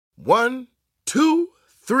1, 2,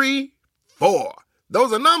 3, 4.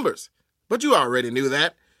 Those are numbers. But you already knew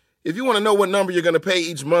that. If you want to know what number you're going to pay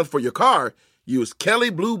each month for your car, use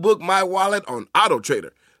Kelley Blue Book My Wallet on Auto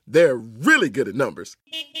Trader. They're really good at numbers.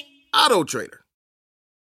 Auto Trader.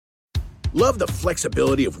 Love the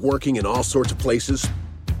flexibility of working in all sorts of places?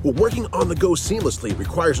 Well, working on the go seamlessly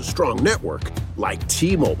requires a strong network like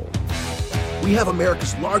T-Mobile. We have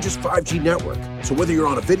America's largest 5G network, so whether you're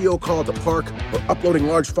on a video call at the park or uploading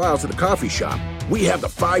large files at the coffee shop, we have the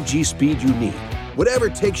 5G speed you need. Whatever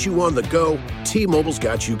takes you on the go, T-Mobile's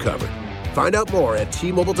got you covered. Find out more at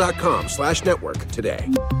T-Mobile.com/network today.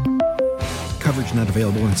 Coverage not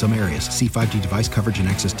available in some areas. See 5G device coverage and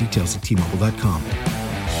access details at T-Mobile.com.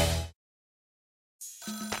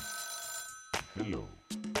 Hello.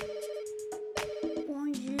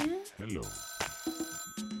 Bonjour. Hello.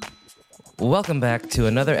 Welcome back to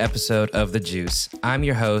another episode of The Juice. I'm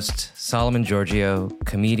your host, Solomon Giorgio,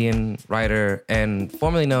 comedian, writer, and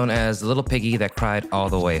formerly known as the little piggy that cried all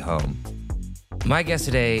the way home. My guest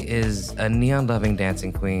today is a neon-loving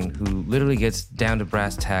dancing queen who literally gets down to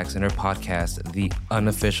brass tacks in her podcast, The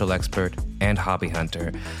Unofficial Expert and Hobby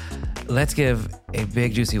Hunter. Let's give a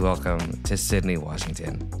big, juicy welcome to Sydnee,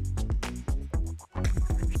 Washington.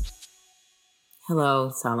 Hello,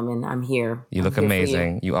 Solomon. I'm here. You look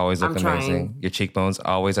amazing. You always look amazing. Your cheekbones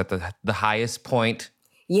always at the highest point.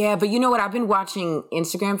 Yeah, but you know what? I've been watching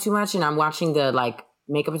Instagram too much, and I'm watching the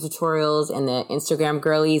makeup tutorials and the Instagram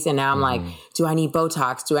girlies, and now I'm like, do I need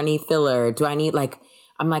Botox? Do I need filler? Do I need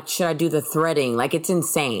I'm like, should I do the threading? It's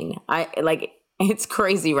insane. It's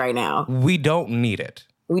crazy right now. We don't need it.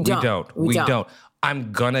 We don't.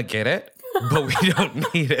 I'm gonna get it. But we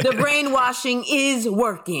don't need it. The brainwashing is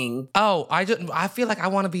working. Oh, I feel like I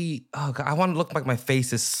want to be, I want to look like my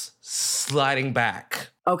face is sliding back.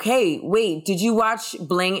 Okay, wait, did you watch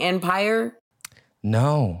Bling Empire?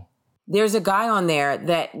 No. There's a guy on there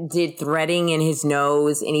that did threading in his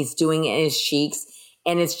nose and he's doing it in his cheeks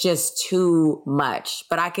and it's just too much.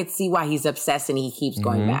 But I could see why he's obsessed and he keeps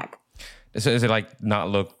going back. So is it not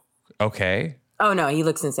look okay? Oh no, he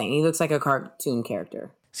looks insane. He looks like a cartoon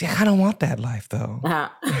character. See, I kind of want that life, though. Uh-huh.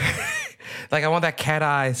 I want that cat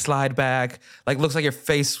eye, slide back. Looks like your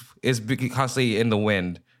face is constantly in the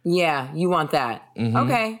wind. Yeah, you want that.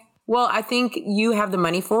 Okay. Well, I think you have the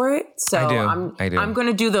money for it. So I do. I'm going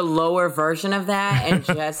to do the lower version of that and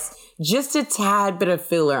just a tad bit of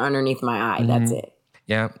filler underneath my eye. That's it.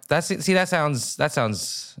 Yeah. That sounds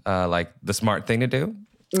like the smart thing to do.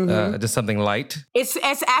 Just something light. It's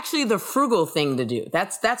actually the frugal thing to do.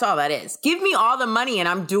 That's all that is. Give me all the money and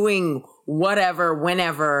I'm doing whatever,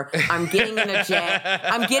 whenever. I'm getting in a jet.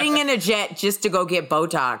 I'm getting in a jet just to go get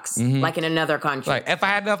Botox, in another country. If I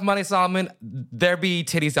had enough money, Solomon, there'd be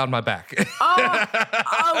titties down my back. It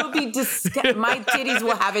would be disgusting. My titties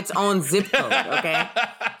will have its own zip code, okay?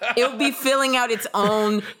 It will be filling out its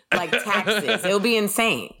own, taxes. It'll be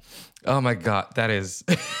insane. Oh my God, that is...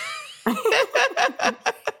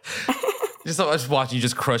 Just watching you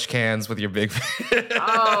just crush cans with your big...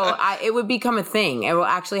 It would become a thing. It will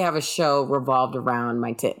actually have a show revolved around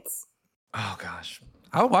my tits. Oh, gosh.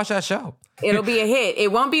 I would watch that show. It'll be a hit.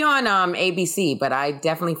 It won't be on ABC, but I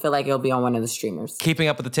definitely feel like it'll be on one of the streamers. Keeping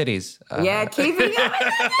Up with the Titties. Yeah, Keeping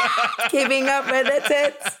Up with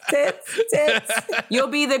the Tits. You'll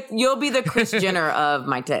be the Kris Jenner of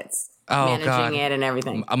my tits. Managing it and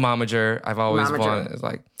everything. A momager. I've always wanted. It's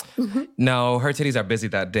no, her titties are busy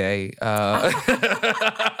that day.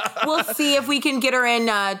 We'll see if we can get her in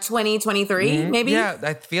 2023, maybe. Yeah,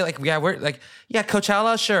 I feel we're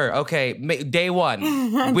Coachella, sure, okay. Day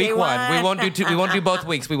one, week one. We won't do both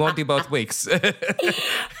weeks. We won't do both weeks.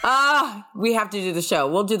 We have to do the show.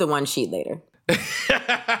 We'll do the one sheet later.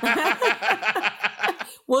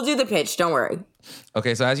 We'll do the pitch. Don't worry.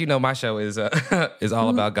 Okay, so as you know, my show is all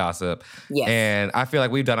about gossip. Yes. And I feel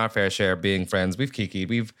like we've done our fair share of being friends. We've kikied.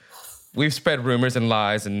 We've spread rumors and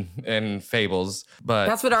lies and fables. But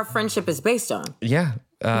that's what our friendship is based on. Yeah.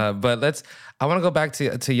 But I want to go back to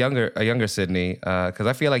a younger Sydnee, because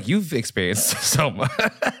I feel like you've experienced so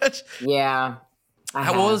much. Yeah.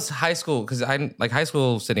 How was high school? Because high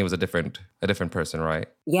school Sydnee was a different person, right?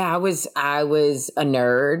 Yeah, I was a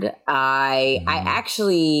nerd. I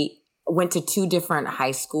actually went to 2 different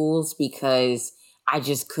high schools because I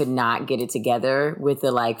just could not get it together with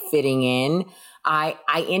the fitting in. I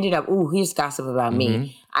ended up, here's gossip about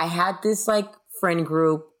me. I had this friend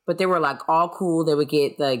group but they were like all cool. They would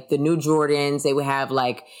get like the new Jordans. They would have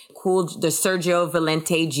like the Sergio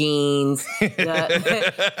Valente jeans,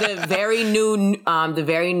 the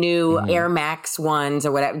very new Air Max ones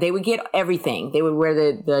or whatever. They would get everything. They would wear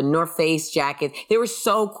the North Face jackets. They were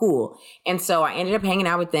so cool. And so I ended up hanging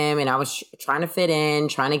out with them, and I was trying to fit in,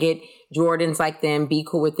 trying to get Jordans like them, be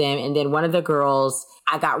cool with them. And then one of the girls,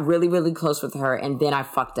 I got really, really close with her, and then I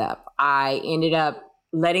fucked up. I ended up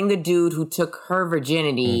letting the dude who took her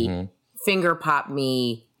virginity finger pop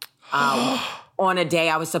me on a day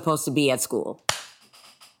I was supposed to be at school.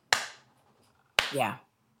 Yeah.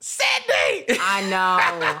 Sydney!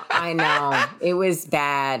 I know. It was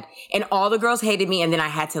bad. And all the girls hated me, and then I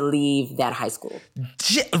had to leave that high school.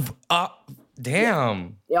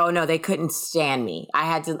 Damn. Oh no, they couldn't stand me. I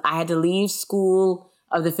had to leave school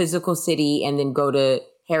of the physical city and then go to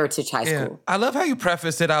Heritage High School. I love how you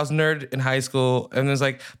prefaced it. I was nerd in high school, and it's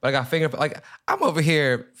like, but I got finger. Like, I'm over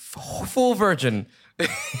here full virgin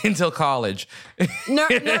until college.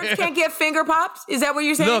 Nerds can't get finger pops? Is that what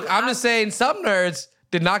you're saying? Look, I'm just saying some nerds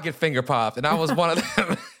did not get finger popped, and I was one of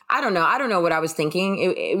them. I don't know what I was thinking.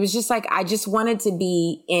 It was just like, I just wanted to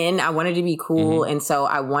be in. I wanted to be cool. And so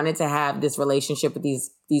I wanted to have this relationship with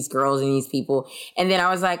these girls and these people. And then I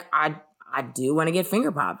was like, I do want to get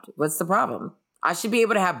finger popped. What's the problem? I should be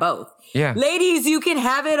able to have both. Yeah. Ladies, you can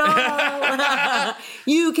have it all.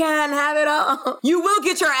 You can have it all. You will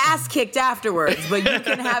get your ass kicked afterwards, but you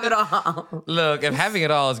can have it all. Look, if having it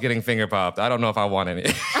all is getting finger popped, I don't know if I want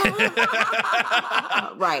any.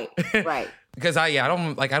 Right. Because I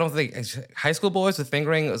don't think high school boys with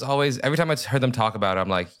fingering was always, every time I heard them talk about it, I'm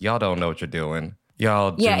like, y'all don't know what you're doing.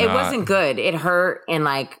 Y'all do it not. wasn't good. It hurt, and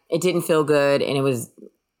like, it didn't feel good. And it was,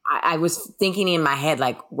 I was thinking in my head,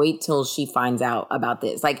 like, wait till she finds out about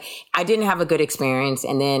this. Like, I didn't have a good experience,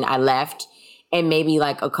 and then I left, and maybe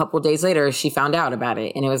like a couple days later, she found out about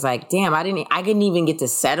it, and it was like, damn, I didn't even get to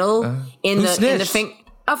settle in the thing.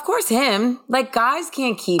 Of course, him. Like, guys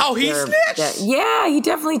can't keep. Oh, he snitched. Yeah, he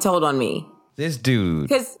definitely told on me. This dude.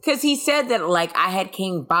 Because he said that, like, I had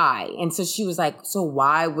came by, and so she was like, so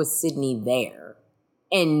why was Sydnee there,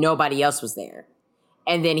 and nobody else was there?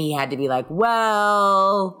 And then he had to be like,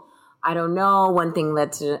 well, I don't know. One thing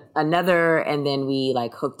led to another. And then we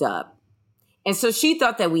like hooked up. And so she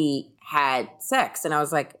thought that we had sex. And I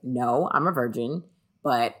was like, no, I'm a virgin.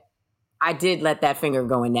 But I did let that finger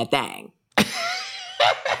go in that thing.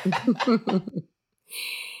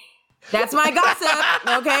 That's my gossip.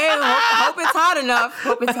 Okay. Hope it's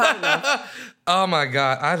hot enough. Oh my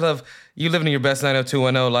God. I love you living in your best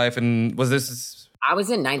 90210 life. And was this? I was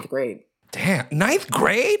in 9th grade. Damn, 9th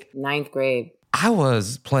grade? 9th grade. I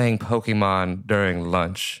was playing Pokemon during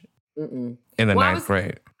lunch in the 9th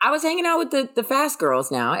grade. I was hanging out with the fast girls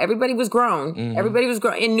now. Everybody was grown. Everybody was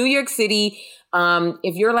grown. In New York City,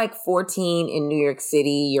 if you're like 14 in New York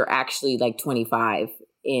City, you're actually like 25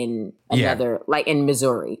 in another, like in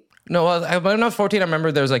Missouri. No, when I was 14, I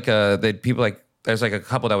remember there was like there's like a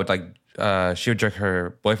couple that would like, she would jerk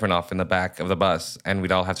her boyfriend off in the back of the bus, and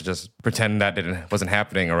we'd all have to just pretend that wasn't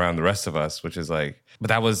happening around the rest of us, which is like,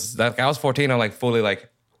 but I was 14, I'm like fully like,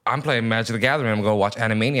 I'm playing Magic the Gathering, I'm gonna go watch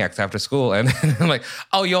Animaniacs after school, and I'm like,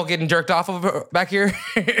 oh, y'all getting jerked off over back here?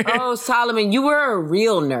 Oh, Solomon, you were a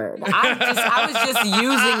real nerd. I was just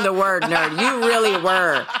using the word nerd. You really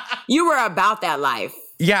were. You were about that life.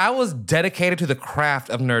 Yeah, I was dedicated to the craft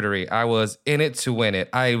of nerdery. I was in it to win it.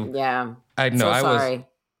 I know. Sorry.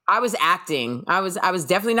 I was acting. I was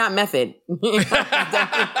definitely not method. You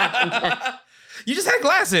just had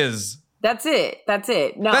glasses. That's it.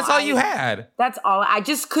 No, that's all you had. That's all. I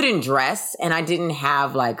just couldn't dress, and I didn't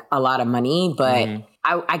have like a lot of money. But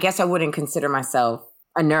I guess I wouldn't consider myself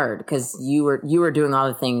a nerd because you were doing all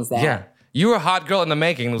the things that. Yeah, you were a hot girl in the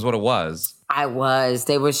making. Was what it was. I was.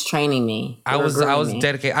 They was training me. I was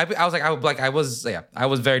dedicated. I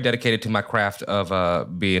was very dedicated to my craft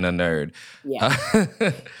of being a nerd. Yeah.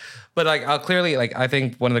 But like, clearly, like, I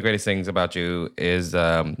think one of the greatest things about you is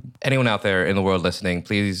anyone out there in the world listening,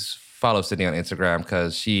 please follow Sydnee on Instagram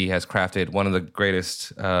because she has crafted one of the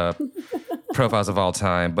greatest profiles of all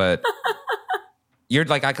time. But you're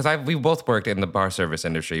like, because we both worked in the bar service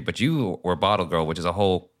industry, but you were Bottle Girl, which is a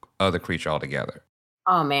whole other creature altogether.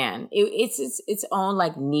 Oh man, it's its own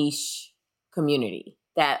like niche community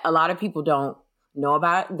that a lot of people don't know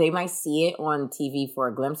about. They might see it on TV for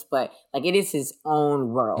a glimpse, but like it is his own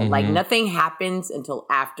world. Like nothing happens until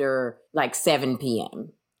after like 7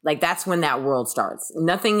 p.m. Like that's when that world starts.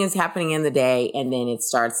 Nothing is happening in the day, and then it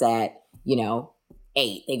starts at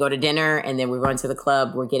 8. They go to dinner, and then we're going to the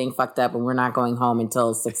club. We're getting fucked up, and we're not going home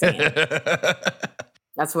until 6 a.m.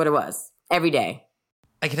 That's what it was every day.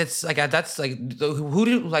 Like that's like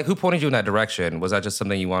who pointed you in that direction? Was that just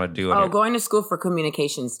something you want to do? Going to school for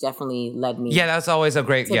communications definitely led me. Yeah, that's always a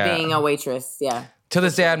great. To being a waitress. Yeah. To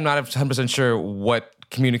this day, I'm not 100% sure what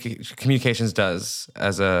communications does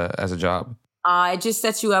as a job. It just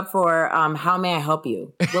sets you up for how may I help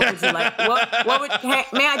you? What would you like?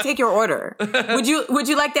 May I take your order? Would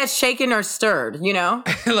you like that shaken or stirred? You know.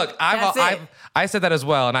 Look, I said that as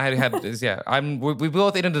well, and I had we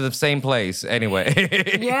both ate into the same place anyway.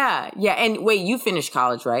 yeah. And wait, you finished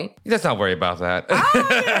college, right? Let's not worry about that.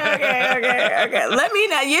 Okay. Let me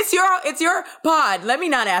not. It's your pod. Let me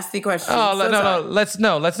not ask the question. Oh no. Let's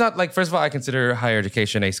not. Like, first of all, I consider higher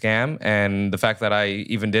education a scam, and the fact that I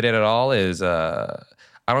even did it at all is I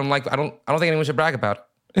don't think anyone should brag about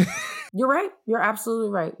it. You're right. You're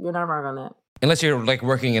absolutely right. You're not wrong on that. Unless you're like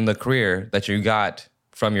working in the career that you got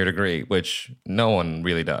from your degree, which no one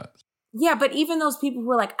really does. Yeah, but even those people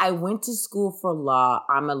who are like, I went to school for law,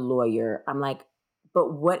 I'm a lawyer. I'm like,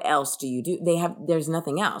 but what else do you do? There's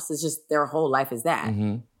nothing else. It's just their whole life is that.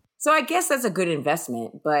 Mm-hmm. So I guess that's a good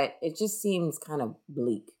investment, but it just seems kind of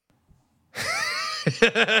bleak.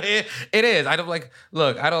 It is. I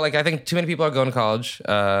think too many people are going to college,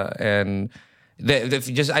 and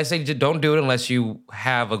I say don't do it unless you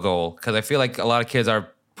have a goal, because I feel like a lot of kids are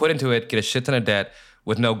put into it, get a shit ton of debt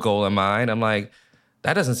with no goal in mind. I'm like,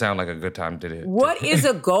 that doesn't sound like a good time to do. What is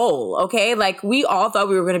a goal? Okay, like we all thought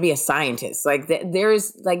we were going to be a scientist. Like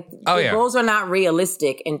there's like goals are not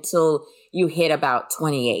realistic until you hit about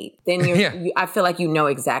 28. Then I feel like you know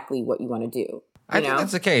exactly what you want to do. I think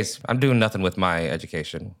that's the case. I'm doing nothing with my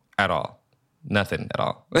education at all. Nothing at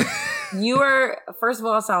all. You are, first of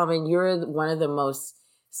all, Solomon, you're one of the most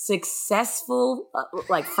successful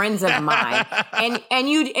like friends of mine, and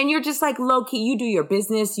you're just like low key. You do your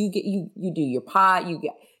business. You do your pod.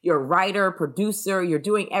 You're a writer, producer. You're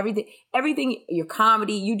doing everything. Your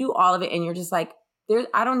comedy. You do all of it, and you're just like,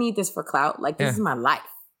 I don't need this for clout. Like this is my life.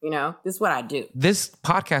 You know, this is what I do. This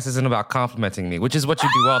podcast isn't about complimenting me, which is what you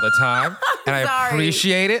do all the time, and I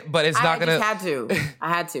appreciate it. But it's not gonna. I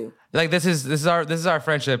had to. Like this is our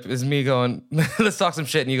friendship. Is me going, let's talk some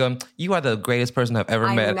shit, and you going, you are the greatest person I've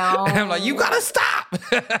ever met. Know. And I'm like, you gotta stop.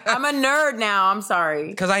 I'm a nerd now. I'm sorry.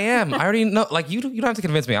 Because I am. I already know. Like you don't have to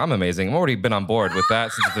convince me. I'm amazing. I've already been on board with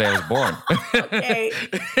that since the day I was born. Okay.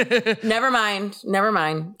 Never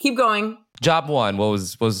mind. Keep going. Job one. What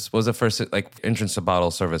was the first like entrance to bottle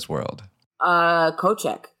service world? Coat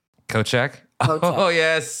check. Coat check. Oh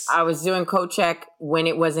yes. I was doing coat check when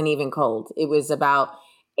it wasn't even cold. It was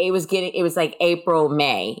like April,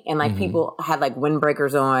 May, and like people had like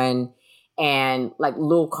windbreakers on and like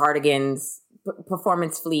little cardigans,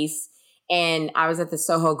 performance fleece. And I was at the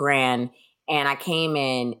Soho Grand, and I came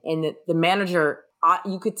in, and the manager,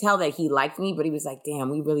 you could tell that he liked me, but he was like, damn,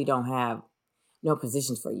 we really don't have no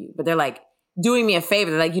positions for you. But they're like doing me a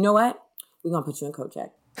favor. They're like, you know what? We're going to put you in coat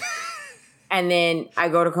check. And then I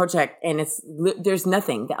go to coat check, and there's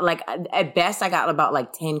nothing. Like at best, I got about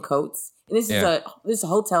like 10 coats. And this is a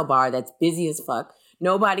hotel bar that's busy as fuck.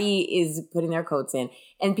 Nobody is putting their coats in.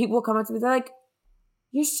 And people will come up to me, they're like,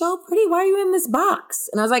 you're so pretty. Why are you in this box?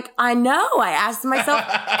 And I was like, I know. I asked myself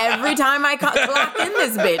every time I clock in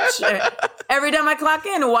this bitch. Every time I clock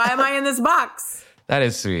in, why am I in this box? That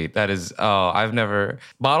is sweet. That is, I've never,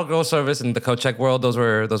 bottle girl service in the coat check world, those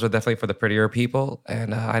were definitely for the prettier people.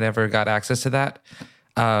 And I never got access to that.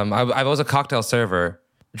 I was a cocktail server.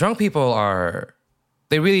 Drunk people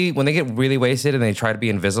when they get really wasted and they try to be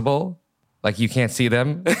invisible, like you can't see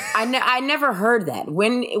them. I never heard that.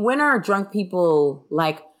 When are drunk people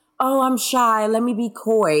like, oh, I'm shy, let me be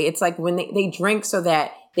coy? It's like when they drink so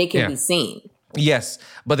that they can be seen. Yes,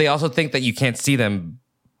 but they also think that you can't see them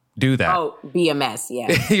do that. Oh, be a mess,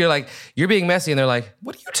 yeah. You're like, you're being messy, and they're like,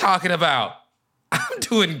 what are you talking about? I'm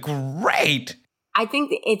doing great. I think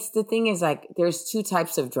the thing is like, there's two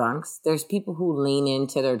types of drunks. There's people who lean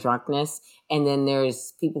into their drunkenness, and then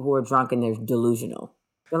there's people who are drunk and they're delusional.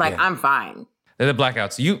 They're like, I'm fine. They're the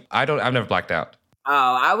blackouts. I've never blacked out.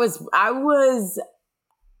 Oh, I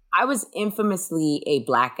was infamously a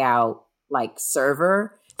blackout like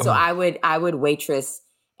server. So I would waitress,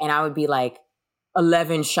 and I would be like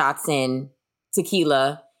 11 shots in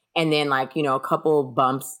tequila, and then like, you know, a couple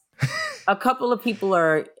bumps. A couple of people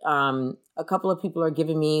are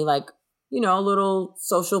giving me like, you know, little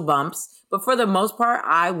social bumps. But for the most part,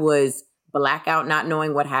 I was blackout, not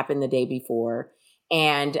knowing what happened the day before.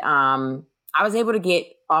 And I was able to get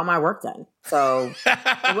all my work done. So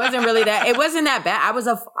it wasn't that bad. I was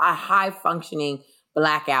a high functioning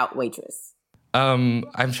blackout waitress. I'm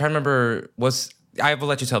trying to remember, I will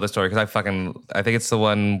let you tell the story because I think it's the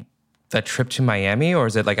one that trip to Miami, or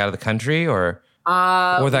is it like out of the country, or?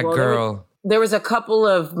 Or that girl? There was a couple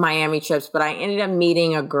of Miami trips, but I ended up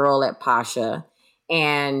meeting a girl at Pasha.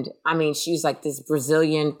 And I mean, she was like this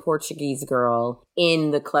Brazilian Portuguese girl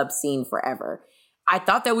in the club scene forever. I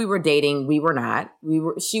thought that we were dating. We were not.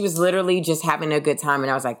 She was literally just having a good time.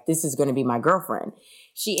 And I was like, this is going to be my girlfriend.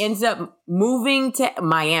 She ends up moving to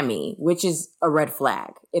Miami, which is a red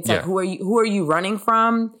flag. It's like, who are you running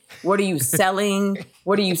from? What are you selling?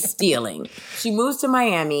 What are you stealing? She moves to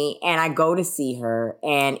Miami and I go to see her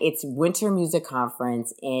and it's Winter Music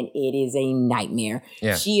Conference and it is a nightmare.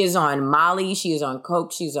 Yeah. She is on Molly. She is on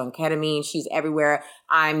coke. She's on ketamine. She's everywhere.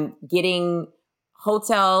 I'm getting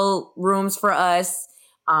hotel rooms for us.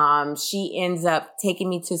 She ends up taking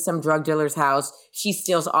me to some drug dealer's house. She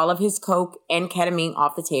steals all of his coke and ketamine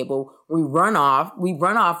off the table. We run off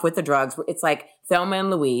with the drugs. It's like Thelma and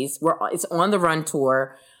Louise. It's on the run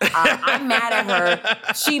tour. I'm mad at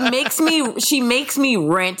her. She makes me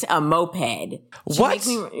rent a moped.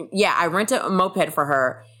 I rent a moped for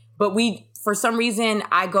her. But for some reason,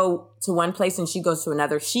 I go to one place and she goes to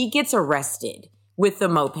another. She gets arrested with the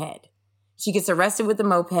moped.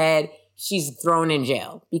 She's thrown in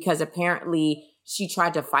jail because apparently she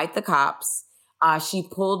tried to fight the cops. She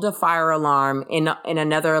pulled a fire alarm in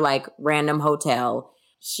another like random hotel.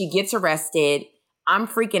 She gets arrested. I'm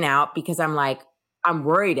freaking out because I'm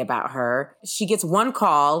worried about her. She gets one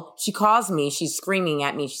call. She calls me. She's screaming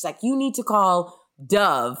at me. She's like, you need to call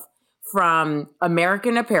Dove from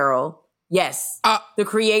American Apparel. Yes. The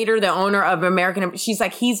creator, the owner of American. She's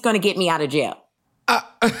like, he's going to get me out of jail.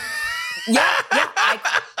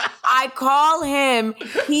 I call him.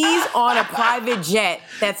 He's on a private jet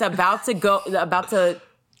that's about to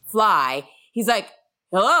fly. He's like,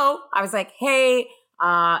 hello. I was like, hey.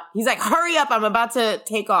 He's like, hurry up. I'm about to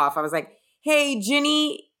take off. I was like, hey,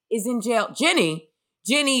 Jenny is in jail. Jenny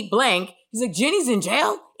blank. He's like, Jenny's in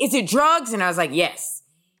jail? Is it drugs? And I was like, yes.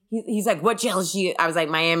 He's like, what jail is she? I was like,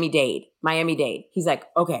 Miami-Dade. He's like,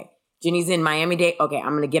 okay. Jenny's in Miami-Dade. Okay, I'm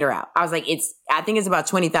going to get her out. I was like, I think it's about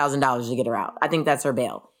 $20,000 to get her out. I think that's her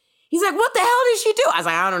bail. He's like, what the hell did she do? I was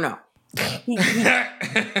like, I don't know.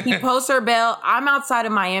 He posts her bail. I'm outside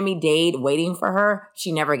of Miami-Dade waiting for her.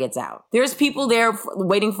 She never gets out. There's people there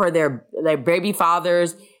waiting for their baby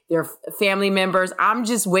fathers, their family members. I'm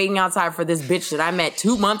just waiting outside for this bitch that I met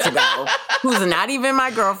 2 months ago, who's not even my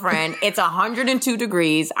girlfriend. It's 102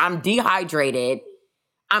 degrees. I'm dehydrated.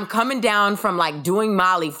 I'm coming down from like doing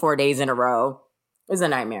Molly 4 days in a row. It was a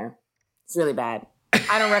nightmare. It's really bad.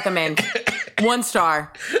 I don't recommend. 1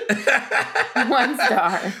 star. 1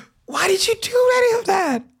 star. Why did you do any of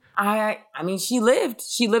that? I mean, she lived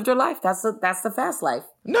her life. That's the fast life.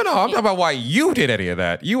 No, I'm talking about why you did any of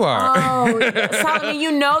that. You are. Oh, Solomon,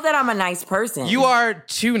 you know that I'm a nice person. You are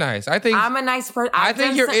too nice. I think I'm a nice person. I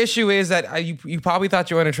think your issue is that you probably thought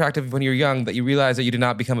you were unattractive when you were young, that you realized that you did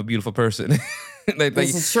not become a beautiful person.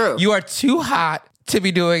 This is true. You are too hot to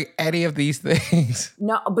be doing any of these things.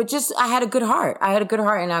 No, but just I had a good heart.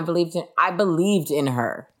 And I believed in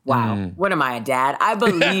her. Wow. What am I, a dad? I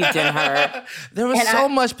believed in her. There was so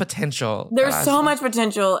much potential. There's so much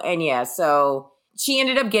potential. And yeah, so she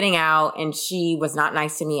ended up getting out and she was not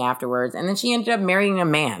nice to me afterwards. And then she ended up marrying a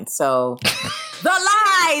man. So the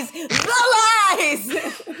lies.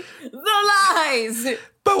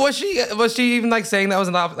 But was she even like saying that was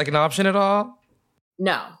an option at all?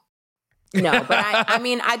 No, but I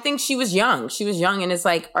mean, I think she was young. And it's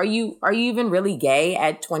like, are you even really gay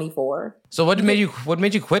at 24? So what made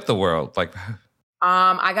you quit the world? Like,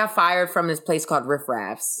 I got fired from this place called Riff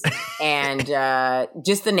Raffs, and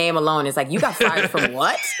just the name alone is like, you got fired from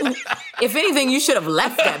what? If anything, you should have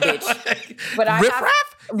left that bitch. But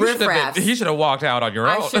Riff Raffs. You should have walked out on your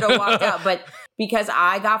own. I should have walked out, but because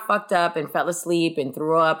I got fucked up and fell asleep and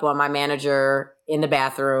threw up on my manager in the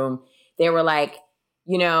bathroom, they were like,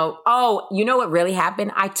 you know what really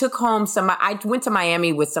happened? I took home I went to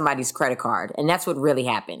Miami with somebody's credit card, and that's what really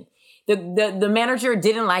happened. The manager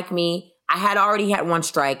didn't like me. I had already had 1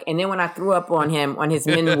 strike, and then when I threw up on him on his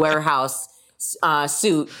men's warehouse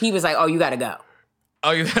suit, he was like, "Oh, you got to go."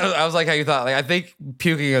 Oh, I was like, how you thought? Like, I think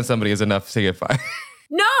puking on somebody is enough to get fired.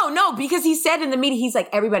 No, because he said in the meeting, he's like,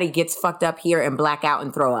 everybody gets fucked up here and black out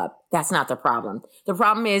and throw up. That's not the problem. The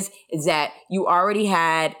problem is that you already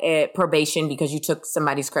had a probation because you took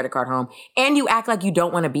somebody's credit card home and you act like you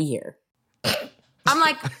don't want to be here. I'm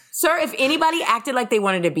like, sir, if anybody acted like they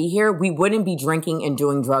wanted to be here, we wouldn't be drinking and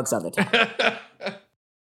doing drugs all the time.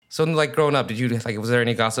 So like growing up, was there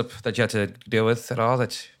any gossip that you had to deal with at all?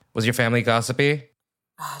 Was your family gossipy?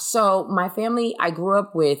 So my family, I grew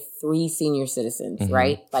up with 3 senior citizens,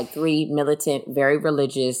 right? Like 3 militant, very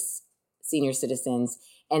religious senior citizens,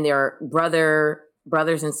 and their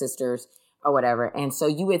brothers and sisters. or whatever. And so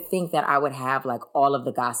you would think that I would have like all of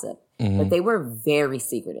the gossip, but they were very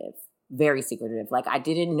secretive, very secretive. Like I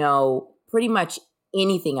didn't know pretty much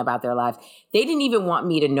anything about their lives. They didn't even want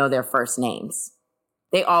me to know their first names.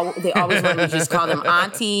 They always wanted me to just call them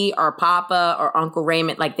Auntie or Papa or Uncle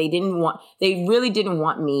Raymond. Like they really didn't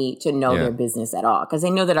want me to know their business at all because they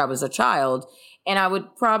know that I was a child and I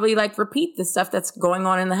would probably like repeat the stuff that's going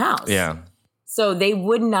on in the house. Yeah. So they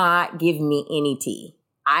would not give me any tea.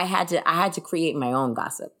 I had to create my own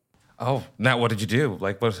gossip. Oh, now what did you do?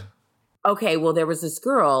 Like what? Okay, well, there was this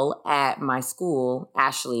girl at my school,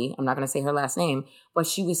 Ashley. I'm not going to say her last name, but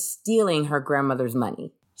she was stealing her grandmother's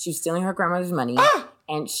money.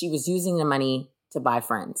 And she was using the money to buy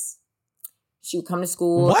friends. She would come to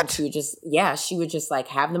school. What? And she would just like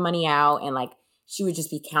have the money out and like she would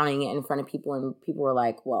just be counting it in front of people. And people were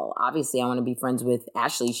like, well, obviously I want to be friends with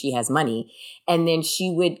Ashley. She has money. And then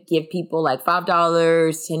she would give people like $5,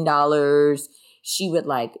 $10. She would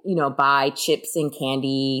like, buy chips and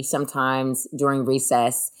candy sometimes during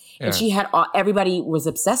recess. Yeah. And she had everybody was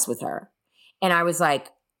obsessed with her. And I was like,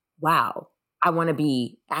 wow, I want to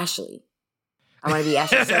be Ashley. So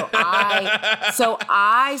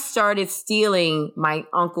I started stealing my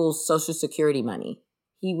uncle's Social Security money.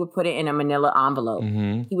 He would put it in a manila envelope.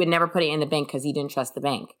 Mm-hmm. He would never put it in the bank because he didn't trust the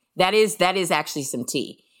bank. That is actually some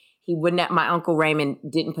tea. He wouldn't. My Uncle Raymond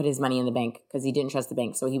didn't put his money in the bank because he didn't trust the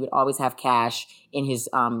bank. So he would always have cash in his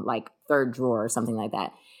like third drawer or something like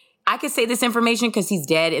that. I could say this information because he's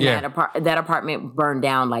dead and that apartment burned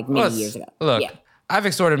down like many years ago. Look, I've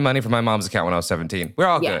extorted money from my mom's account when I was 17. We're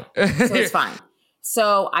all good. So it's fine.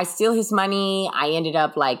 So I steal his money. I ended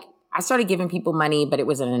up I started giving people money, but it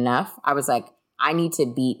wasn't enough. I was like, I need to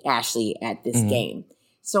beat Ashley at this game.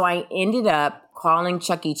 So I ended up calling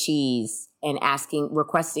Chuck E. Cheese and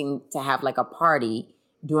requesting to have like a party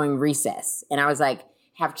during recess. And I was like,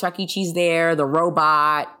 have Chuck E. Cheese there, the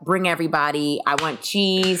robot, bring everybody. I want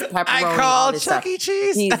cheese, pepperoni, I called Chuck E.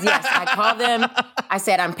 Cheese. Yes, I called them. I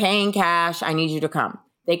said, I'm paying cash. I need you to come.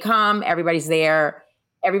 They come. Everybody's there.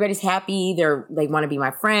 Everybody's happy. They want to be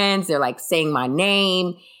my friends. They're like saying my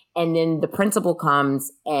name. And then the principal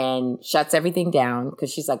comes and shuts everything down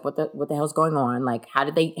because she's like, what the hell's going on? Like, how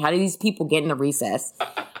do these people get in the recess?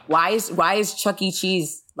 Why is Chuck E.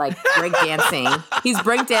 Cheese like breakdancing? He's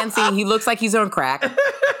breakdancing. He looks like he's on crack.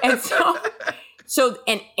 And so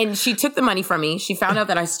she took the money from me. She found out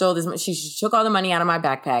that I stole this money. She took all the money out of my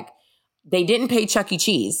backpack. They didn't pay Chuck E.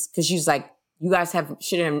 Cheese because she's like, you guys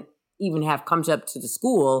shouldn't even have come up to the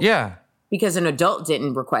school. Yeah. Because an adult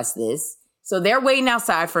didn't request this. So they're waiting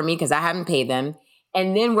outside for me because I haven't paid them.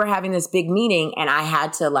 And then we're having this big meeting and I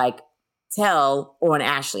had to like tell on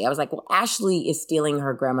Ashley. I was like, well, Ashley is stealing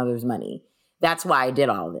her grandmother's money. That's why I did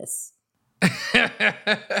all of this.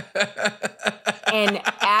 And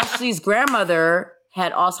Ashley's grandmother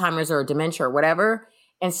had Alzheimer's or dementia or whatever.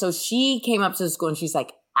 And so she came up to the school and she's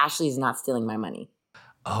like, Ashley's not stealing my money.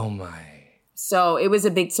 Oh my. So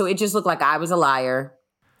it just looked like I was a liar.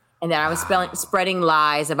 And that I was spreading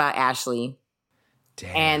lies about Ashley.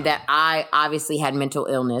 Damn. And that I obviously had mental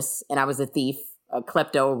illness and I was a thief, a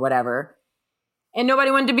klepto or whatever. And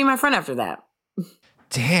nobody wanted to be my friend after that.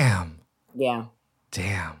 Damn. Yeah.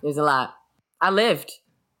 Damn. There's a lot. I lived.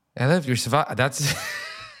 You survived. That's...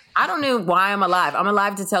 I don't know why I'm alive. I'm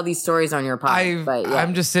alive to tell these stories on your podcast.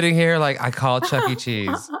 I'm just sitting here like I called Chuck E.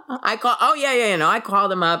 Cheese. I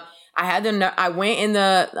called them up. I went in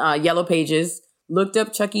the yellow pages, looked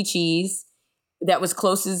up Chuck E. Cheese that was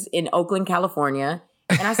closest in Oakland, California.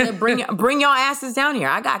 And I said, bring y'all asses down here.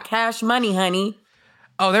 I got cash money, honey.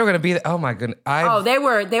 Oh, they were going to be there. Oh my goodness. They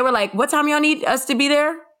were like, what time y'all need us to be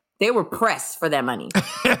there? They were pressed for that money.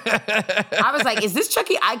 I was like, is this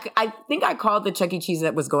Chuck E. I think I called the Chuck E. Cheese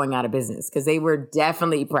that was going out of business because they were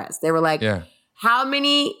definitely pressed. They were like, how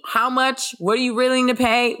much, what are you willing to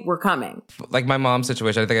pay? We're coming. Like my mom's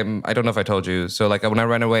situation, I don't know if I told you. So like when I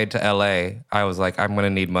ran away to LA, I was like, I'm going to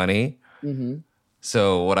need money. Mm-hmm.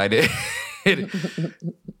 So what I did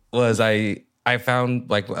was I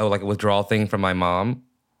found like a withdrawal thing from my mom,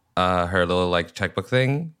 her little like checkbook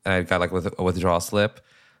thing. And I got like a withdrawal slip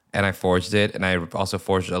and I forged it. And I also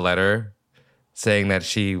forged a letter saying that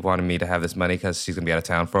she wanted me to have this money because she's going to be out of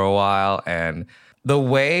town for a while. And the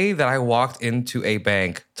way that I walked into a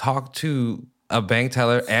bank, talked to a bank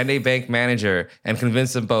teller and a bank manager and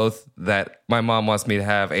convinced them both that my mom wants me to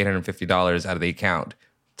have $850 out of the account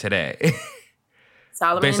today.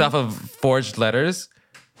 Solomon, based off of forged letters.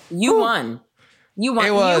 You won. You won.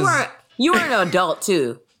 You were an adult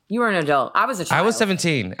too. You were an adult. I was a child. I was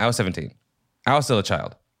 17. I was still a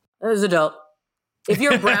child. I was adult. If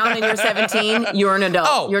you're brown and you're 17, you're an adult.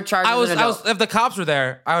 Oh, you're charged as an adult. if the cops were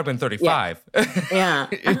there, I would have been 35. Yeah.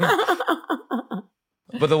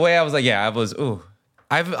 But the way I was like, I was,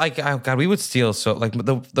 God, we would steal so, like,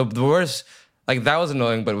 the worst, like, that was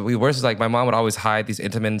annoying, but the worst is, like, my mom would always hide these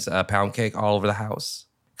Intamin's pound cake all over the house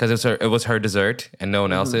because it was her dessert and no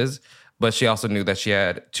one else's. But she also knew that she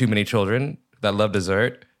had too many children that loved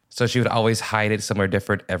dessert. So she would always hide it somewhere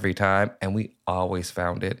different every time. And we always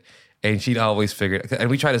found it. And she'd always figure it.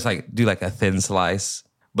 And we try to like do like a thin slice.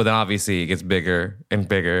 But then obviously it gets bigger and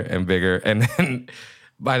bigger and bigger. And then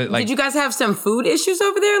by the, like, did you guys have some food issues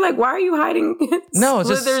over there? Like, why are you hiding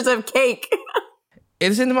slithers of cake?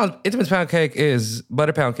 It's Intamin's pound cake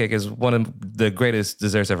butter pound cake is one of the greatest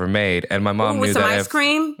desserts ever made. And my mom knew that. With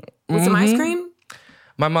some ice cream?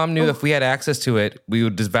 My mom knew if we had access to it, we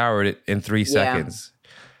would devour it in 3 seconds.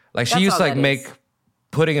 Like she used to like make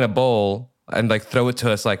pudding in a bowl and like throw it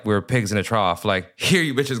to us like we were pigs in a trough. Like, here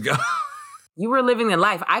you bitches go. You were living the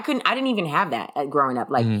life. I didn't even have that growing up.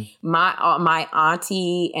 Like my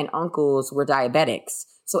auntie and uncles were diabetics.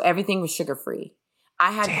 So everything was sugar free.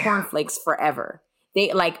 I had cornflakes forever.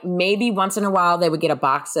 They like maybe once in a while they would get a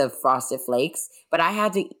box of Frosted Flakes, but I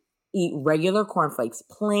had to eat regular cornflakes,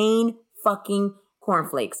 plain fucking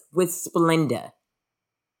cornflakes with Splenda.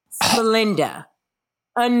 Splenda.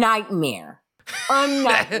 A nightmare.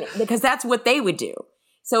 Because that's what they would do.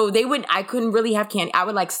 So I couldn't really have candy. I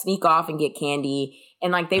would like sneak off and get candy.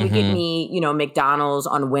 And like they would get me, McDonald's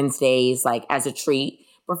on Wednesdays, like as a treat.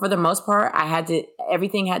 But for the most part,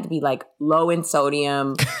 everything had to be like low in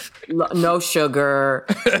sodium, no sugar.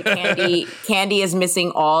 The candy is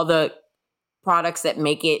missing all the products that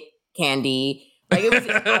make it candy. Like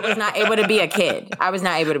I was not able to be a kid. I was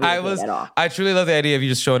not able to be a kid at all. I truly love the idea of you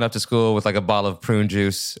just showing up to school with like a bottle of prune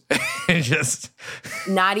juice and just.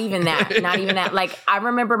 Not even that. Like I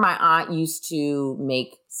remember my aunt used to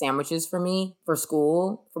make sandwiches for me for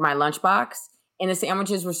school for my lunchbox, and the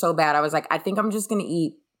sandwiches were so bad. I was like, I think I'm just gonna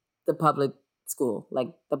eat the public school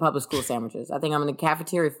sandwiches. I think the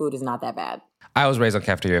cafeteria food is not that bad. I was raised on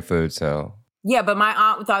cafeteria food, so. Yeah, but my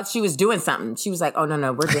aunt thought she was doing something. She was like, "Oh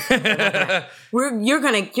no, we're different. You're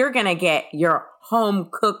gonna get your home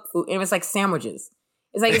cooked food." And it was like sandwiches.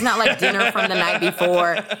 It's like it's not like dinner from the night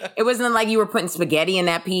before. It wasn't like you were putting spaghetti in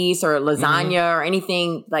that piece or lasagna or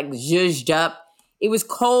anything like zhuzhed up. It was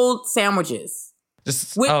cold sandwiches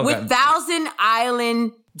with Thousand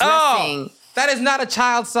Island dressing. Oh, that is not a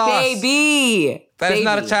child sauce, baby. That is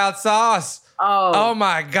not a child sauce. Oh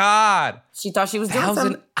my God. She thought she was doing something.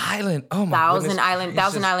 Thousand Island. Oh my Thousand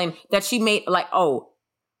Island that she made like,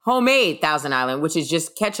 homemade Thousand Island, which is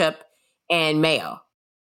just ketchup and mayo.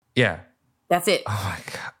 Yeah. That's it. Oh my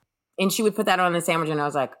God. And she would put that on the sandwich and I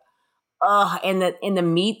was like, and the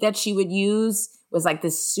meat that she would use was like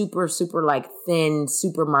this super, super like thin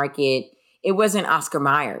supermarket. It wasn't Oscar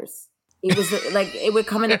Mayer's. It was like, it would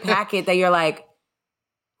come in a packet that you're like,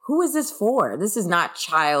 who is this for? This is not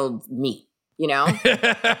child meat.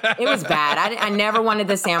 It was bad. I never wanted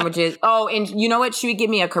the sandwiches. Oh, and you know what? She would give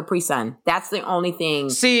me a Capri Sun. That's the only thing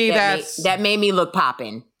that made me look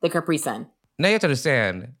poppin', the Capri Sun. Now you have to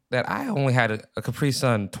understand that I only had a Capri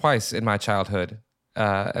Sun twice in my childhood,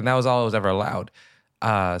 and that was all I was ever allowed.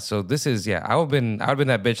 So this is, I would have been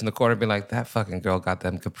that bitch in the corner being like, that fucking girl got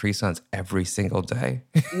them Capri Suns every single day.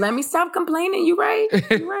 Let me stop complaining. You right.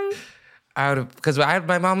 Because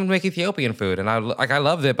my mom would make Ethiopian food, and I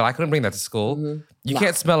loved it, but I couldn't bring that to school. Mm-hmm. You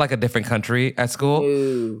can't smell like a different country at school.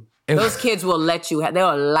 No. Those kids will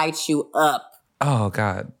they'll light you up. Oh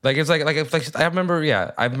God! Like it's like I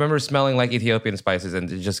remember smelling like Ethiopian spices and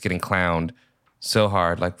just getting clowned so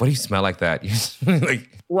hard. Like, what do you smell like that?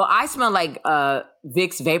 Well, I smell like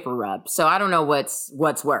Vicks Vapor Rub, so I don't know what's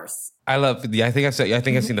worse. I think I've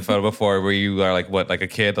seen the photo before where you are like a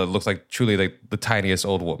kid that looks like truly like the tiniest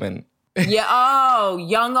old woman. Yeah,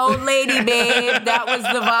 young old lady, babe. That was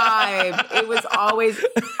the vibe. It was always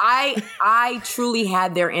I truly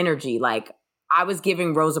had their energy. Like I was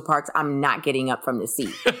giving Rosa Parks, I'm not getting up from the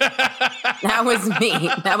seat. That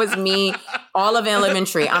was me all of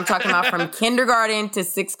elementary. I'm talking about from kindergarten to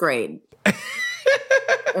 6th grade.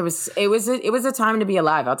 It was a time to be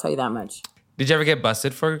alive, I'll tell you that much. Did you ever get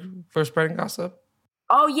busted for spreading gossip?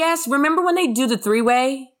 Oh yes, remember when they do the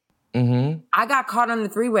 3-way? Mm-hmm. I got caught on the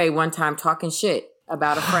 3-way one time talking shit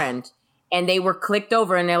about a friend, and they were clicked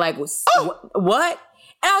over, and they're like, "What?"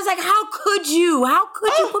 And I was like, "How could you? How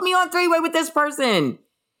could you put me on 3-way with this person?"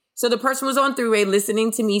 So the person was on 3-way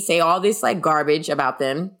listening to me say all this like garbage about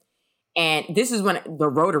them, and this is when the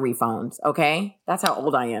rotary phones. Okay, that's how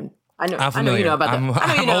old I am. I know you know about that.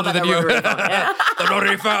 I'm older than you. The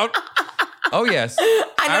rotary phone. Oh yes,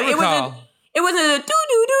 I know. It wasn't a do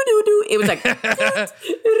do do do do. It was like,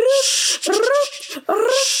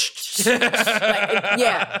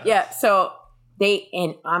 yeah. So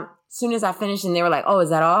as soon as I finished, and they were like, "Oh, is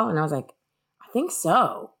that all?" And I was like, "I think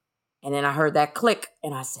so." And then I heard that click,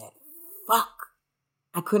 and I said, "Fuck!"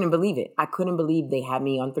 I couldn't believe it. I couldn't believe they had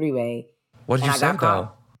me on three-way. What did you say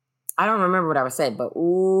though? I don't remember what I was said, but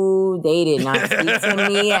ooh, they did not speak to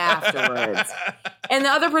me afterwards. And the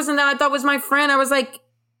other person that I thought was my friend, I was like,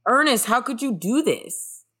 Ernest, how could you do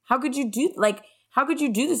this? How could you do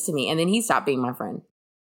this to me? And then he stopped being my friend.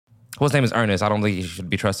 Well, his name is Ernest. I don't think you should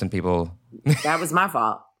be trusting people. That was my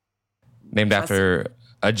fault. Named after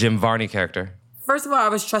a Jim Varney character. First of all, I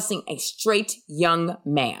was trusting a straight young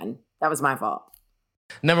man. That was my fault.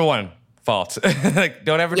 Number one fault. Like,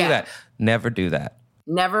 don't ever do that. Never do that.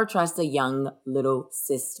 Never trust a young little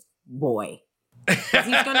cis boy.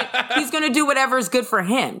 He's gonna do whatever is good for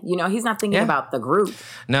him. You know, he's not thinking about the group.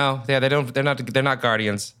 No, yeah, they're not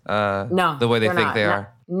guardians. No, the way they think they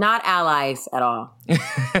are. Not allies at all.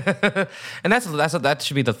 And that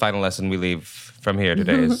should be the final lesson we leave from here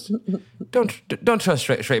today. Is don't trust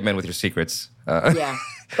straight men with your secrets. Yeah,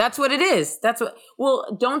 that's what it is.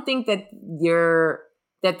 Well, don't think that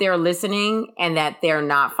they're listening and that they're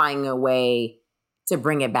not finding a way to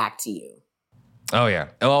bring it back to you. Oh, yeah.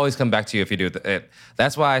 It'll always come back to you if you do it.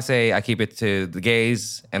 That's why I say I keep it to the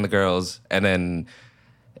gays and the girls and then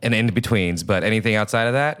and in-betweens. But anything outside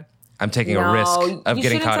of that, I'm taking a risk of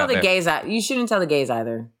getting caught up there. You shouldn't tell the gays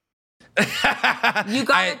either. You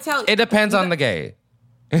gotta tell. It depends on the gay.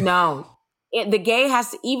 No. The gay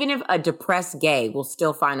has to, even if a depressed gay will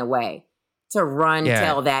still find a way to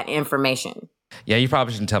tell that information. Yeah, you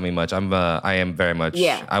probably shouldn't tell me much. I am very much.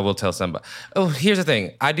 Yeah. I will tell somebody. Oh, here's the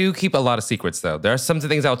thing. I do keep a lot of secrets, though. There are some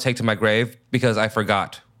things I'll take to my grave because I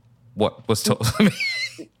forgot what was told to me.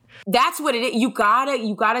 That's what it is. You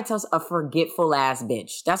gotta tell a forgetful ass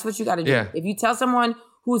bitch. That's what you gotta do. Yeah. If you tell someone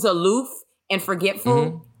who's aloof and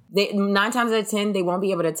forgetful, 9 times out of 10 they won't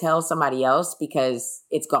be able to tell somebody else because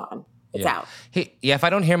it's gone. It's out. Hey, if I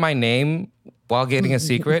don't hear my name while getting a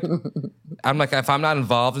secret, I'm like, if I'm not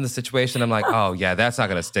involved in the situation, I'm like, oh yeah, that's not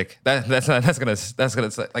gonna stick. That's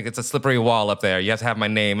gonna like, it's a slippery wall up there. You have to have my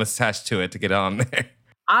name attached to it to get on there.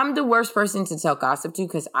 I'm the worst person to tell gossip to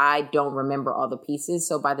because I don't remember all the pieces.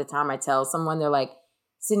 So by the time I tell someone, they're like,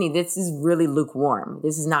 Sydney, this is really lukewarm.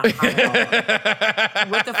 This is not hot at all.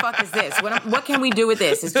 What the fuck is this? What can we do with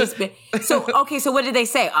this? It's just been so okay. So what did they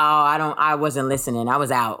say? Oh, I wasn't listening. I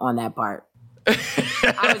was out on that part.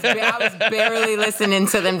 I was barely listening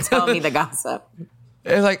to them tell me the gossip.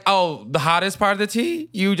 It's like, oh, the hottest part of the tea?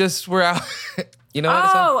 You just were out. You know what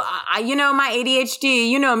I'm saying? My ADHD,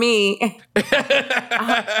 you know me.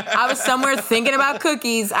 I was somewhere thinking about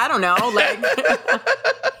cookies. I don't know. Like,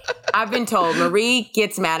 I've been told Marie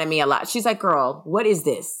gets mad at me a lot. She's like, girl, what is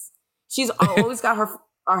this? She's always got her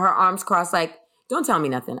arms crossed like, don't tell me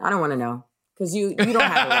nothing. I don't want to know. Because you don't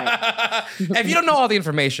have it right. If you don't know all the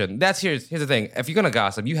information, here's the thing. If you're gonna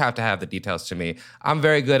gossip, you have to have the details to me. I'm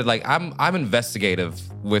very good at I'm investigative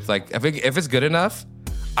with if it's good enough,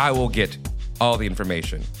 I will get all the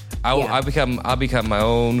information. I'll become my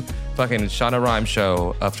own fucking Shonda Rhimes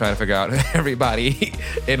show of trying to figure out everybody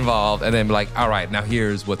involved and then be like, all right, now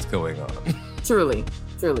here's what's going on. Truly.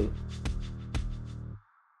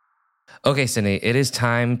 Okay, Sydnee, it is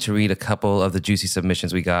time to read a couple of the juicy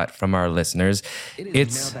submissions we got from our listeners.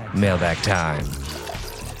 It's mailbag time.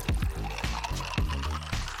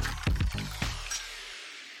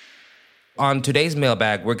 On today's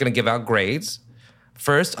mailbag, we're going to give out grades.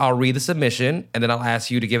 First, I'll read the submission, and then I'll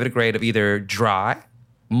ask you to give it a grade of either dry,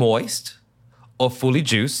 moist, or fully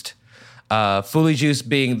juiced. Fully juiced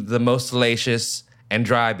being the most salacious, and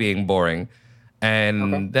dry being boring.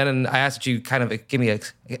 And then I asked you kind of give me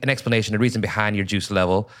an explanation, a reason behind your juice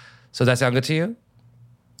level. So does that sound good to you?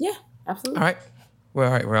 Yeah, absolutely. All right.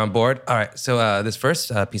 We're on board. All right. So this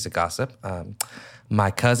first piece of gossip. My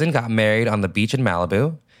cousin got married on the beach in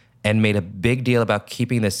Malibu and made a big deal about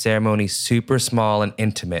keeping the ceremony super small and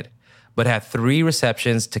intimate, but had 3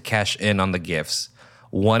 receptions to cash in on the gifts.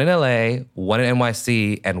 1 in LA, 1 in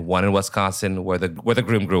NYC, and 1 in Wisconsin where the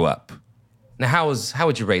groom grew up. Now, how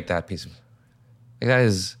would you rate that piece of...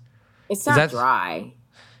 It's not dry.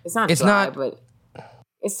 It's not dry,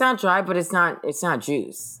 but it's not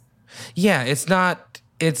juice. Yeah, it's not.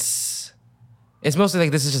 It's mostly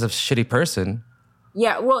like this is just a shitty person.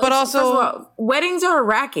 Yeah, well, but also, first of all, weddings are a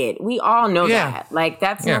racket. We all know that. Like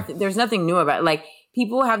there's nothing new about it. Like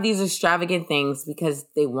people have these extravagant things because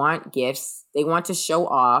they want gifts, they want to show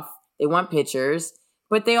off, they want pictures,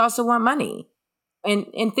 but they also want money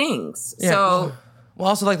and things. Yeah. So. Well,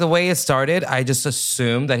 also, like, the way it started, I just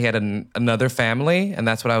assumed that he had another family, and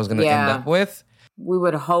that's what I was going to end up with. We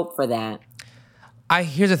would hope for that.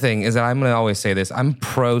 Here's the thing, is that I'm going to always say this. I'm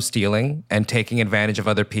pro stealing and taking advantage of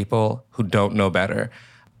other people who don't know better.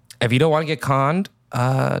 If you don't want to get conned,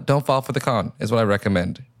 don't fall for the con, is what I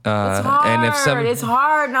recommend. It's hard. It's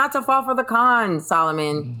hard not to fall for the con,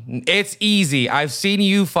 Solomon. It's easy. I've seen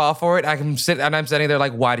you fall for it. I'm sitting there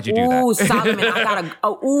like, why did you do that? Ooh,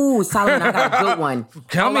 Solomon, I got a good one.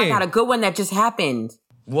 Tell me. I got a good one that just happened.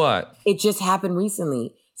 What? It just happened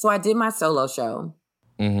recently. So I did my solo show.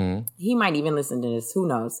 Mm-hmm. He might even listen to this. Who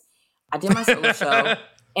knows? I did my solo show.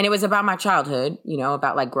 And it was about my childhood,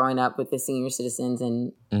 about like growing up with the senior citizens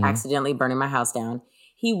and accidentally burning my house down.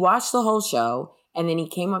 He watched the whole show. And then he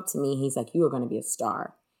came up to me. He's like, you are going to be a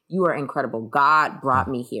star. You are incredible. God brought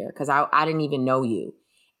me here because I didn't even know you.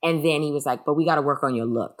 And then he was like, but we got to work on your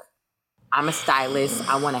look. I'm a stylist.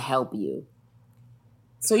 I want to help you.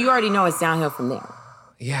 So you already know it's downhill from there.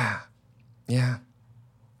 Yeah. I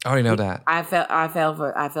already know that. I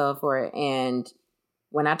fell for it. And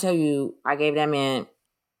when I tell you, I gave that man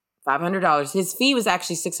 $500. His fee was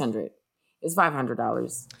actually $600. It's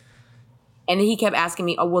 $500. And then he kept asking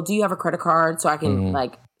me, oh, well, do you have a credit card so I can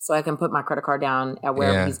put my credit card down at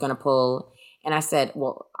wherever he's going to pull? And I said,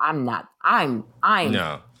 well, I'm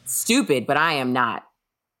stupid, but I am not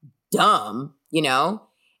dumb,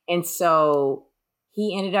 And so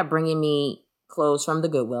he ended up bringing me clothes from the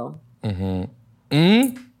Goodwill. Mm-hmm.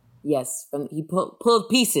 Mm? Yes. He pulled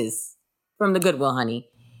pieces from the Goodwill, honey.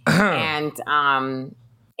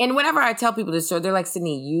 And whenever I tell people this story, they're like,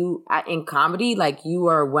 Sydnee, you in comedy, like you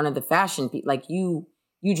are one of the fashion people. Like you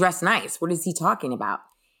dress nice. What is he talking about?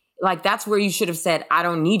 Like that's where you should have said, I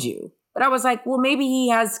don't need you. But I was like, well, maybe he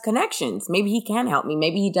has connections. Maybe he can help me.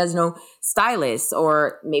 Maybe he does know stylists,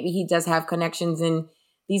 or maybe he does have connections in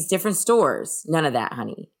these different stores. None of that,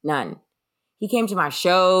 honey. None. He came to my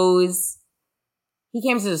shows. He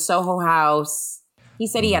came to the Soho House. He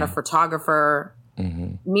said he had a photographer.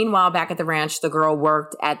 Mm-hmm. Meanwhile, back at the ranch, the girl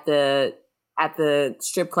worked at the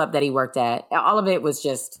strip club that he worked at. All of it was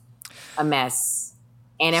just a mess.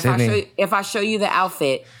 And if I show you the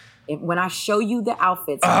outfit, when I show you the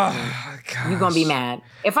outfits, you're gonna be mad.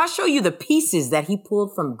 If I show you the pieces that he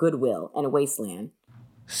pulled from Goodwill and Wasteland,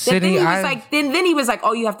 then he was like,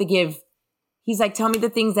 oh, you have to give. He's like, tell me the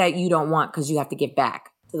things that you don't want because you have to give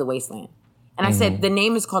back to the Wasteland. And I said, the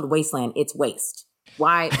name is called Wasteland. It's waste.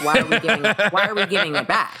 Why are we giving it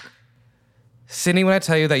back? Sydnee, when I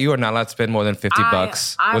tell you that you are not allowed to spend more than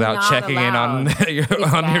 $50 without checking in on with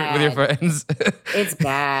your friends. It's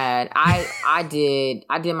bad. I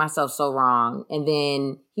did myself so wrong. And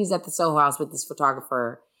then he's at the Soho House with this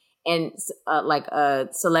photographer, and like a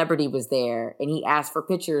celebrity was there, and he asked for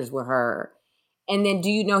pictures with her. And then, do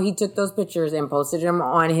you know he took those pictures and posted them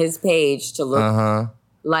on his page to look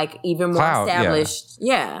like even more established?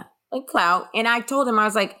 Yeah, like clout. And I told him, I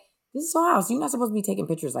was like, this is Soho House. You're not supposed to be taking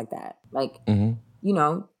pictures like that. Like, you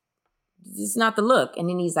know, this is not the look. And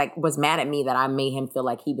then he's like, was mad at me that I made him feel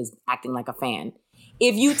like he was acting like a fan.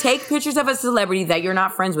 If you take pictures of a celebrity that you're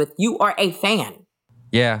not friends with, you are a fan.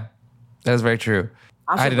 Yeah, that's very true.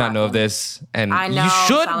 I did not know of this. And I know, you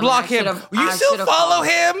should Solomon, block him. You still follow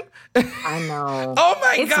him? I know. Oh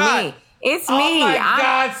my God. It's me. Oh my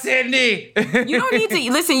God, Sydnee. You don't need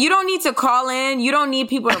to, listen, you don't need to call in. You don't need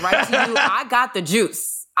people to write to you. I got the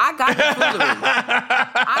juice. I got the foolery.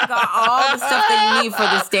 I got all the stuff that you need for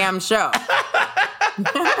this damn show.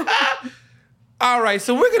 All right,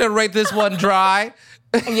 so we're going to rate this one dry.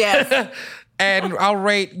 Yes. And I'll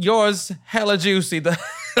rate yours hella juicy.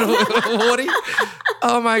 Woody?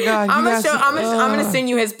 Oh my God. I'm gonna send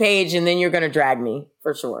you his page, and then you're gonna drag me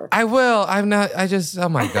for sure. I will. Oh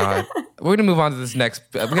my God. We're gonna move on to this next.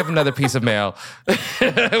 We have another piece of mail. We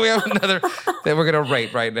have another that we're gonna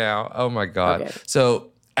rate right now. Oh my God. Okay.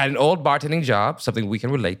 So at an old bartending job, something we can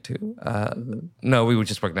relate to. No, we would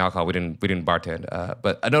just work in alcohol. We didn't bartend.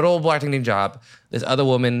 But an old bartending job, this other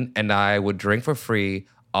woman and I would drink for free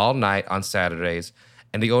all night on Saturdays.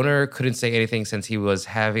 And the owner couldn't say anything since he was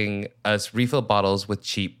having us refill bottles with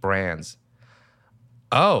cheap brands.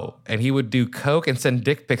 Oh, and he would do coke and send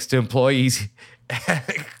dick pics to employees.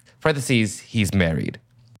 Parentheses, he's married.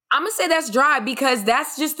 I'm gonna say that's dry because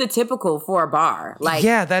that's just the typical for a bar. Like,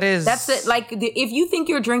 yeah, that is. That's it. Like, if you think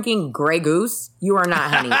you're drinking Grey Goose, you are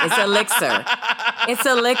not, honey. It's elixir. It's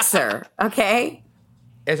elixir. Okay.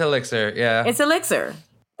 It's elixir. Yeah. It's elixir.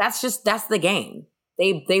 That's the game.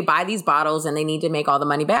 They buy these bottles and they need to make all the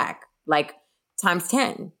money back, like times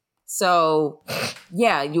 10. So,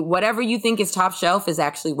 yeah, whatever you think is top shelf is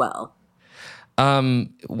actually well.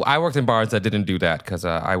 I worked in bars that didn't do that because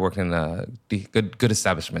I worked in good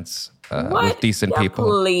establishments with decent people.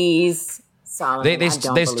 Please, Solomon,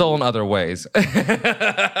 they stole in other ways.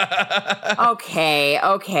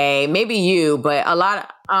 Okay, maybe you, but a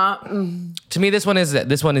lot of To me, this one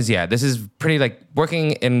is pretty like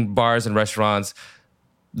working in bars and restaurants.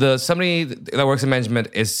 Somebody that works in management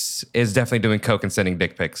is definitely doing coke and sending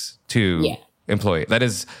dick pics to employee.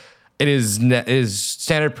 It is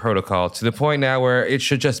standard protocol to the point now where it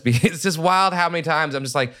should just be. It's just wild how many times I'm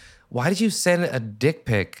just like, why did you send a dick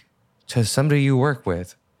pic to somebody you work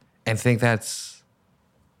with and think that's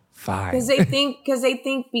fine? Because they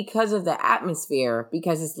think because of the atmosphere,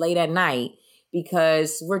 because it's late at night,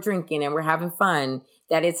 because we're drinking and we're having fun,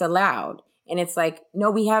 that it's allowed. And it's like, no,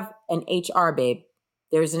 we have an HR, babe.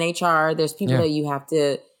 There's an HR. There's people that you have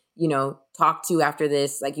to, talk to after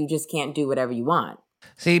this. Like, you just can't do whatever you want.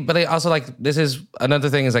 See, but I also like, this is another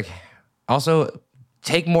thing is like, also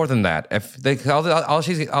take more than that. If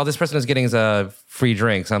all this person is getting is free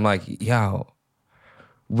drinks, I'm like, yo,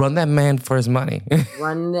 run that man for his money.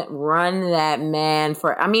 run that man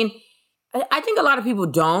for. I mean, I think a lot of people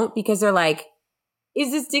don't because they're like,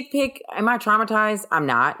 is this dick pic? Am I traumatized? I'm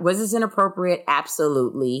not. Was this inappropriate?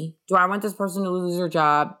 Absolutely. Do I want this person to lose their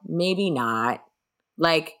job? Maybe not.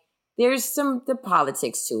 Like, there's the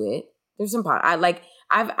politics to it. There's some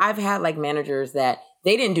I've had like managers that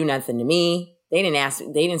they didn't do nothing to me. They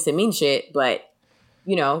didn't send me shit, but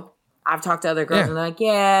I've talked to other girls and they're like,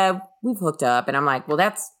 yeah, we've hooked up. And I'm like, well,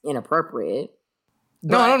 that's inappropriate.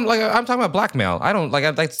 No, I don't like. I'm talking about blackmail. I don't like.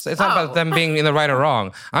 It's not about them being in the right or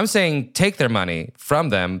wrong. I'm saying take their money from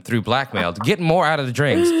them through blackmail. Get more out of the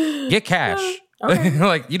drinks. Get cash. Okay.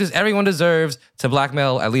 Like everyone deserves to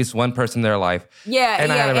blackmail at least one person in their life.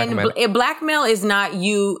 And blackmail is not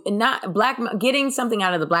you. Not blackmail. Getting something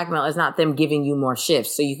out of the blackmail is not them giving you more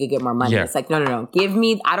shifts so you could get more money. Yeah. It's like no. Give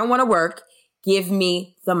me. I don't want to work. Give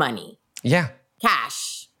me the money. Yeah.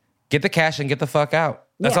 Cash. Get the cash and get the fuck out.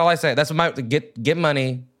 That's all I say. That's get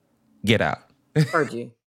money, get out. Heard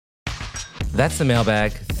you. That's the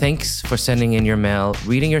mailbag. Thanks for sending in your mail.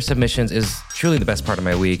 Reading your submissions is truly the best part of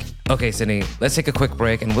my week. Okay, Sydnee, let's take a quick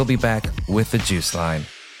break and we'll be back with the Juice Line.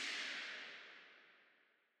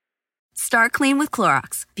 Start clean with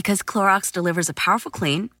Clorox because Clorox delivers a powerful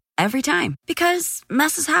clean every time. Because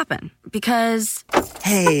messes happen. Because...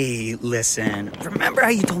 Hey, listen. Remember how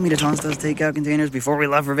you told me to toss those takeout containers before we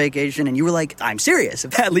left for vacation? And you were like, I'm serious.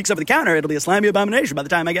 If that leaks over the counter, it'll be a slimy abomination by the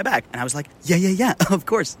time I get back. And I was like, yeah, of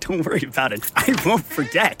course. Don't worry about it. I won't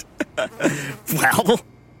forget. Well...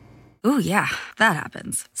 Ooh, yeah, that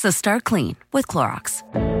happens. So start clean with Clorox.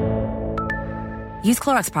 Use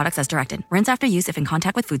Clorox products as directed. Rinse after use if in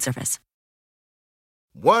contact with food surface.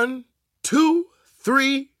 1, 2,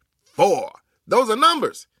 3, 4. Those are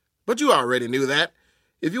numbers. But you already knew that.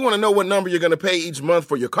 If you want to know what number you're going to pay each month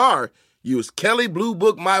for your car, use Kelley Blue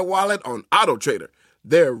Book My Wallet on Auto Trader.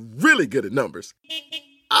 They're really good at numbers.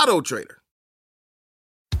 Auto Trader.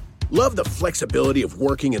 Love the flexibility of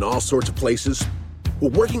working in all sorts of places?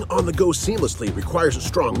 Well, working on the go seamlessly requires a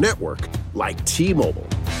strong network like T-Mobile.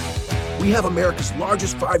 We have America's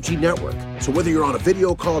largest 5G network, so whether you're on a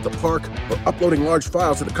video call at the park or uploading large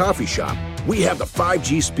files at a coffee shop, we have the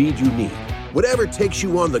 5G speed you need. Whatever takes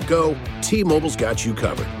you on the go, T-Mobile's got you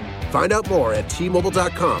covered. Find out more at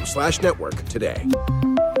T-Mobile.com/network today.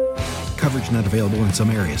 Coverage not available in some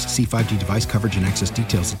areas. See 5G device coverage and access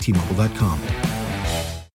details at T-Mobile.com.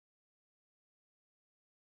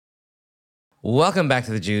 Welcome back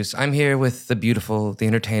to The Juice. I'm here with the beautiful, the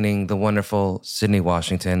entertaining, the wonderful Sydnee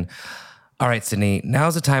Washington. All right, Sydnee,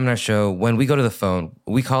 now's the time in our show when we go to the phone.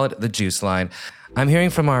 We call it the Juice Line. I'm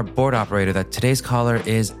hearing from our board operator that today's caller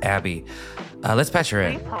is Abby. Let's patch her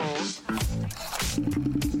in.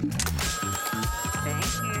 Thank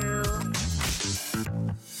you.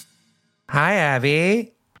 Hi,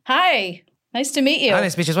 Abby. Hi. Nice to meet you. Hi,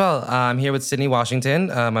 nice to meet you as well. I'm here with Sydnee Washington,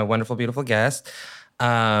 my wonderful, beautiful guest.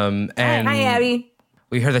 And Hi, Abby.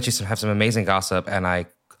 We heard that you have some amazing gossip, and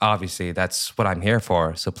obviously that's what I'm here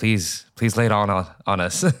for. So please lay it on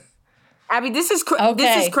us. Abby, this is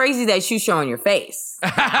crazy that you showing your face.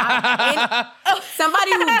 Somebody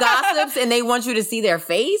who gossips and they want you to see their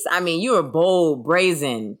face. I mean, you are bold,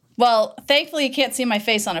 brazen. Well, thankfully you can't see my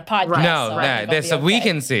face on a podcast. No, so we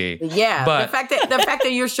can see. Yeah, but the fact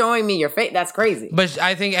that you're showing me your face, that's crazy. But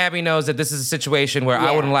I think Abby knows that this is a situation where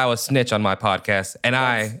I wouldn't allow a snitch on my podcast, and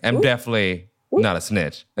I am definitely not a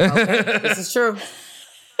snitch. Okay, this is true.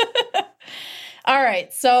 All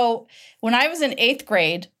right, so when I was in 8th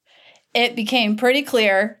grade, it became pretty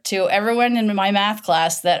clear to everyone in my math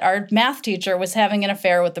class that our math teacher was having an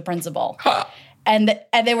affair with the principal. And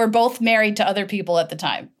they were both married to other people at the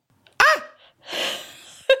time.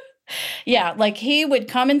 Yeah, like he would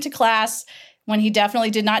come into class when he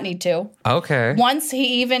definitely did not need to. Okay. Once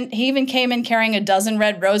he even came in carrying a dozen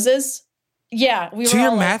red roses. Yeah, we were to your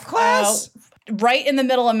all math class? Right in the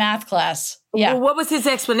middle of math class. Yeah. Well, what was his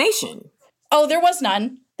explanation? Oh, there was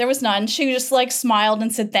none. There was none. She just like smiled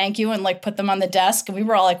and said thank you and like put them on the desk. And we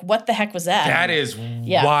were all like, what the heck was that? That is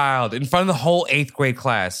wild. In front of the whole 8th grade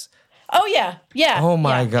class. Oh, yeah. Yeah. Oh,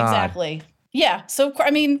 my God. Exactly. Yeah. So,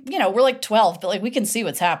 I mean, we're like 12, but like we can see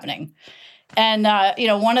what's happening. And,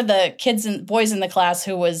 one of the boys in the class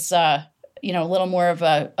who was, a little more of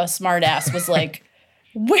a smart ass was like,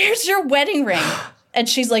 where's your wedding ring? And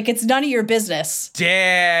she's like, it's none of your business.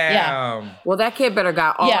 Damn. Yeah. Well, that kid better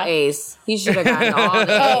got all A's. He should have gotten all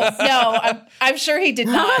the A's. Oh, no, I'm sure he did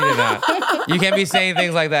not. You can't be saying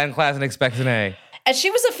things like that in class and expect an A. And she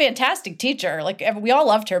was a fantastic teacher. Like we all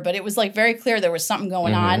loved her, but it was like very clear there was something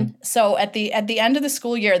going on. So at the end of the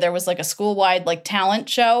school year, there was like a school-wide like talent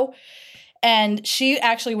show. And she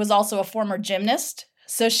actually was also a former gymnast.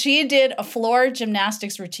 So she did a floor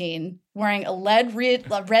gymnastics routine wearing a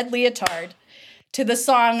red leotard to the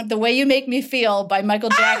song The Way You Make Me Feel by Michael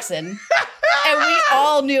Jackson. And we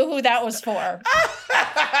all knew who that was for.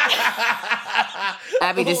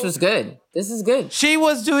 Abby, this was good. This is good. She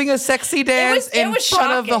was doing a sexy dance in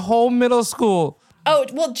front of the whole middle school. Oh,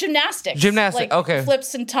 well, gymnastics. Gymnastics, like, okay.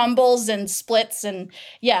 Flips and tumbles and splits and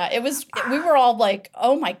we were all like,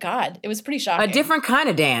 oh my God. It was pretty shocking. A different kind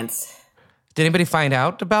of dance. Did anybody find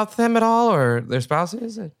out about them at all or their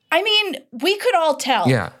spouses? I mean, we could all tell,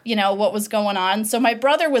 what was going on. So my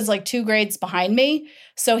brother was like 2 grades behind me.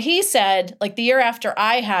 So he said, like the year after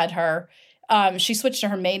I had her, she switched to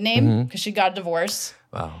her maiden name because she got a divorce.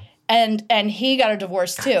 Wow. And he got a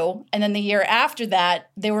divorce too. And then the year after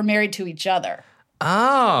that, they were married to each other.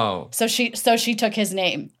 Oh. So she took his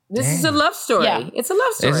name. This is a love story. Yeah. It's a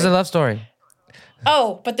love story. This is a love story.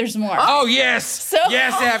 Oh, but there's more. Oh, yes.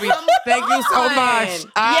 Yes, Abby. Thank you so much.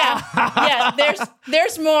 Yeah.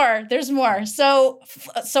 There's more. There's more. So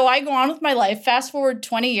I go on with my life. Fast forward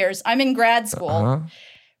 20 years. I'm in grad school.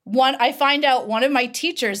 I find out one of my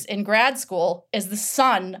teachers in grad school is the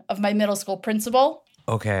son of my middle school principal.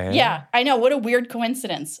 Okay. Yeah, I know. What a weird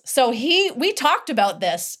coincidence. So we talked about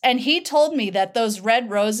this, and he told me that those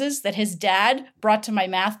red roses that his dad brought to my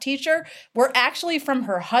math teacher were actually from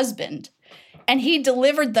her husband. And he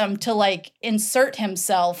delivered them to like insert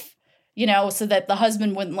himself, so that the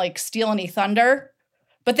husband wouldn't like steal any thunder.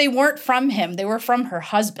 But they weren't from him. They were from her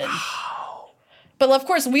husband. Oh. But of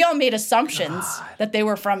course, we all made assumptions that they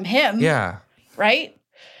were from him. Yeah. Right?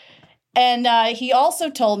 And he also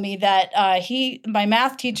told me that my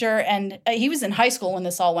math teacher, and he was in high school when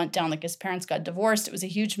this all went down. Like his parents got divorced. It was a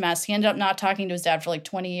huge mess. He ended up not talking to his dad for like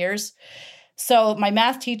 20 years. So my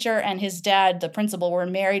math teacher and his dad, the principal, were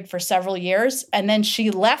married for several years. And then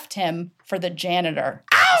she left him for the janitor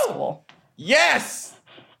at the school. Yes.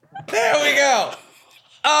 There we go.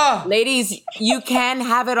 Ladies, you can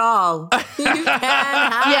have it all. You can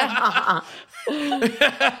have it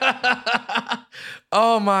all.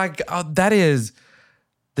 Oh my God. That is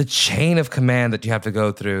the chain of command that you have to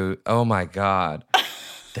go through. Oh my God.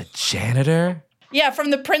 The janitor? Yeah,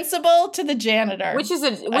 from the principal to the janitor. Which is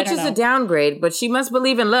a downgrade, but she must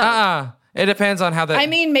believe in love. It depends on how I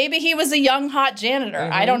mean, maybe he was a young, hot janitor.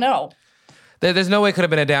 I don't know. There's no way it could have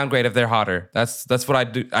been a downgrade if they're hotter. That's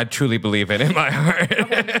what I truly believe in my heart.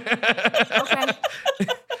 Okay.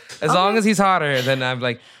 As long as he's hotter, then I'm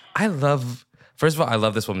like, first of all, I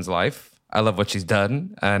love this woman's life. I love what she's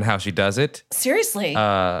done and how she does it. Seriously.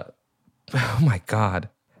 Oh my God.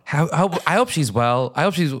 I hope she's well. I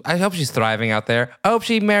hope she's thriving out there. I hope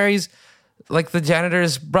she marries like the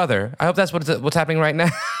janitor's brother. I hope that's what's happening right now.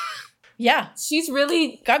 Yeah. She's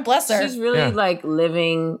really, God bless her. She's really like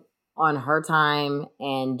living on her time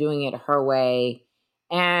and doing it her way.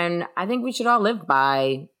 And I think we should all live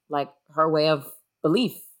by like her way of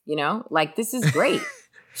belief, Like this is great.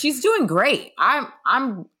 She's doing great.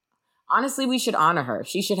 I'm honestly, we should honor her.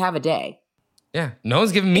 She should have a day. Yeah, no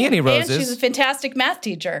one's giving me any roses. And she's a fantastic math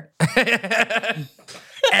teacher. And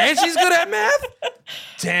she's good at math?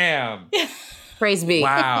 Damn. Praise be.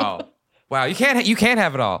 Wow. You can't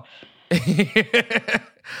have it all.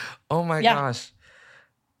 Oh my gosh.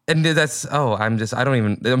 And I'm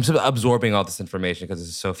absorbing all this information because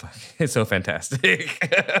it's so fantastic.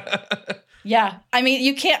 Yeah. I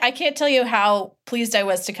mean, I can't tell you how pleased I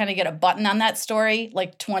was to kind of get a button on that story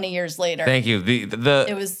like 20 years later. Thank you.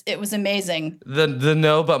 It was amazing. The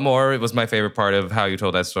no but more, it was my favorite part of how you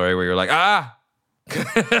told that story where you're like,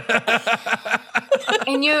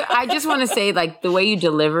 And I just want to say, like, the way you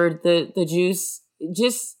delivered the juice,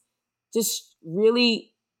 just really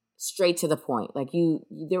straight to the point. Like,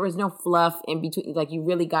 there was no fluff in between. Like, you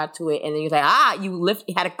really got to it, and then you're like, you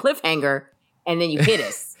had a cliffhanger, and then you hit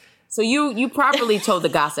us. So you properly told the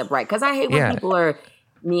gossip right. Because I hate when people are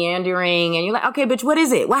meandering, and you're like, okay, bitch, what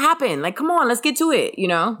is it? What happened? Like, come on, let's get to it. You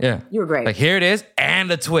know? Yeah, you were great. Like, here it is,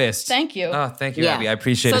 and a twist. Thank you. Oh, thank you, Abby. I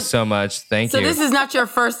appreciate it so much. Thank you. So this is not your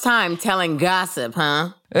first time telling gossip, huh?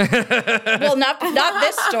 Well, not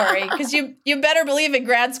this story, because you better believe in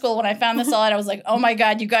grad school when I found this all out, I was like, oh my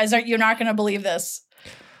God, you're not going to believe this.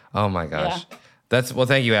 Oh my gosh. Yeah. Well,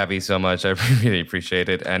 thank you, Abby, so much. I really appreciate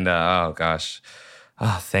it. And oh gosh.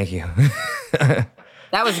 Oh, thank you.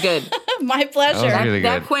 That was good. My pleasure. That was really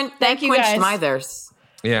good. That quenched my thirst.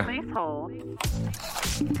 Yeah. Please hold.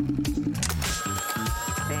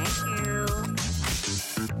 Thank you.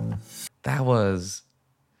 That was...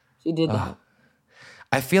 She did that.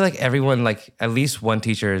 I feel like everyone, like, at least one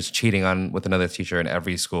teacher is cheating with another teacher in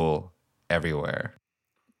every school, everywhere.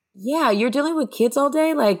 Yeah, you're dealing with kids all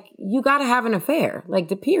day. Like, you got to have an affair. Like,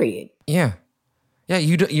 the period. Yeah. Yeah,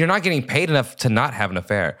 you're not getting paid enough to not have an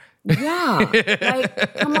affair. Yeah.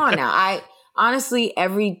 Like, come on now. Honestly,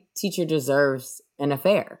 every teacher deserves an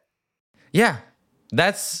affair. Yeah.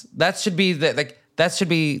 That should be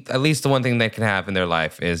at least the one thing they can have in their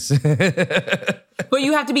life is... But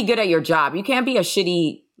you have to be good at your job. You can't be a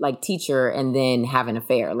shitty, like, teacher and then have an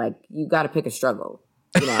affair. Like, you got to pick a struggle,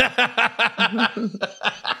 you know?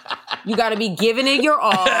 You got to be giving it your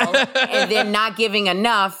all and then not giving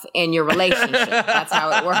enough in your relationship. That's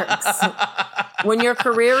how it works. When your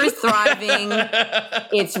career is thriving,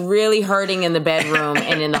 it's really hurting in the bedroom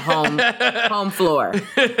and in the home floor.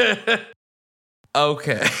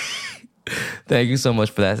 Okay. Thank you so much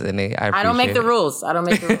for that, Sydney. I don't make the rules. I don't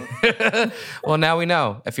make the rules. Well, now we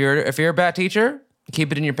know. If you're a bad teacher,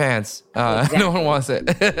 keep it in your pants. Exactly. No one wants it.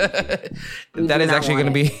 That is actually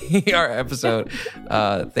going to be our episode.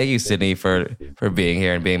 Thank you, Sydney, for being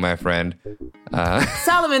here and being my friend.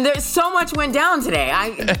 Solomon, there's so much went down today.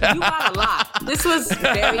 You got a lot. This was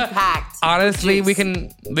very packed. Honestly, we can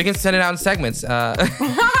send it out in segments.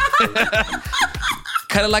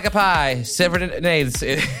 Cut it like a pie. Serenades.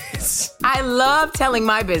 I love telling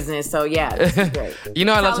my business, so yeah, this is great. You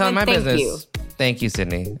know I love telling my thank business. You. Thank you,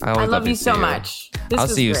 Sydney. I love you so much. I'll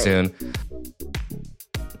see you soon.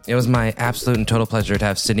 It was my absolute and total pleasure to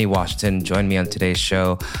have Sydney Washington join me on today's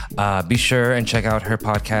show. Be sure and check out her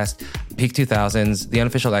podcast, Peak 2000s, The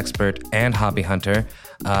Unofficial Expert, and Hobby Hunter.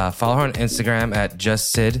 Follow her on Instagram at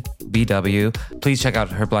JustSydBW. Please check out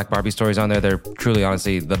her Black Barbie stories on there. They're truly,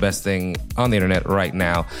 honestly, the best thing on the internet right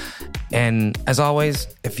now. And as always,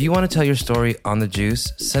 if you want to tell your story on The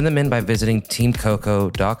Juice, send them in by visiting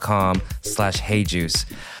teamcoco.com/heyjuice.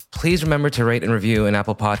 Please remember to rate and review an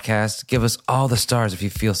Apple Podcast. Give us all the stars if you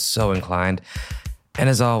feel so inclined. And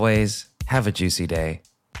as always, have a juicy day.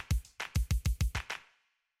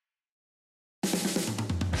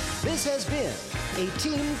 This has been a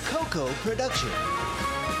Team Coco production.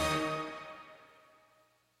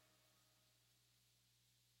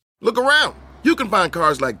 Look around. You can find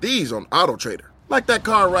cars like these on AutoTrader, like that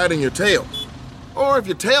car right in your tail. Or if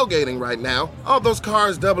you're tailgating right now, all those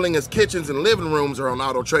cars doubling as kitchens and living rooms are on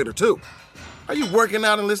AutoTrader too. Are you working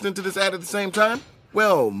out and listening to this ad at the same time?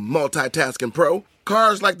 Well, multitasking pro,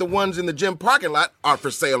 cars like the ones in the gym parking lot are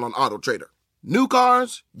for sale on AutoTrader. New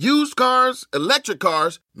cars, used cars, electric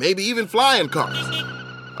cars, maybe even flying cars.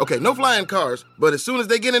 Okay, no flying cars, but as soon as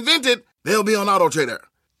they get invented, they'll be on AutoTrader.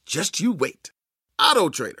 Just you wait.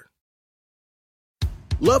 AutoTrader.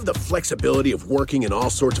 Love the flexibility of working in all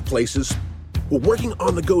sorts of places? Well, working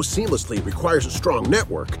on the go seamlessly requires a strong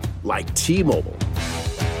network like T-Mobile.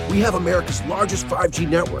 We have America's largest 5G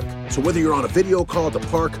network, so whether you're on a video call at the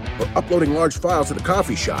park or uploading large files at a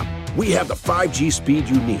coffee shop, we have the 5G speed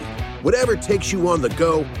you need. Whatever takes you on the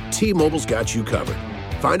go, T-Mobile's got you covered.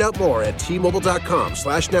 Find out more at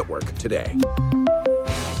T-Mobile.com/network today.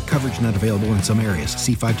 Coverage not available in some areas.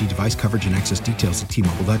 See 5G device coverage and access details at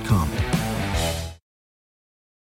T-Mobile.com.